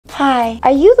Hi,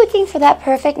 are you looking for that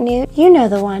perfect newt? You know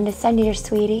the one to send to your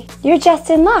sweetie. You're just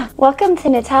in luck. Welcome to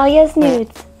Natalia's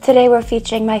Newts. Today we're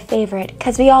featuring my favorite,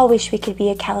 because we all wish we could be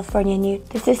a California newt.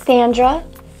 This is Sandra.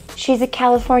 She's a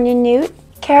California newt.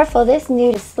 Careful, this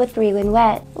newt is slippery when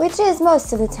wet, which is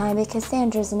most of the time because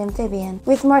Sandra's an amphibian,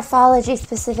 with morphology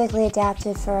specifically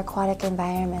adapted for aquatic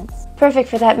environments. Perfect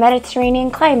for that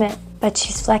Mediterranean climate, but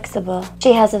she's flexible.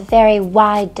 She has a very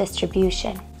wide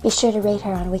distribution. Be sure to rate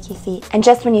her on WikiFeet. And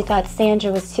just when you thought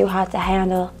Sandra was too hot to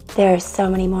handle, there are so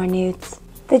many more newts.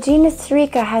 The genus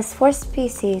Serica has 4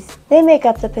 species. They make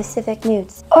up the Pacific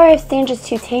newts. Or if Sandra's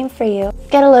too tame for you,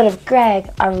 get a load of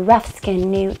Greg, a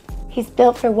rough-skinned newt. He's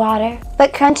built for water,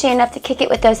 but crunchy enough to kick it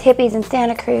with those hippies in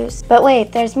Santa Cruz. But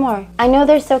wait, there's more. I know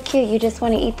they're so cute you just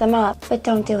want to eat them up, but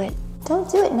don't do it.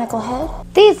 Don't do it,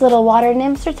 knucklehead. These little water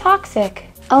nymphs are toxic.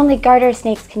 Only garter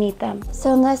snakes can eat them.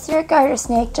 So unless you're a garter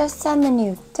snake, just send the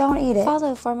newt. Don't eat it.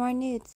 Follow for more newts.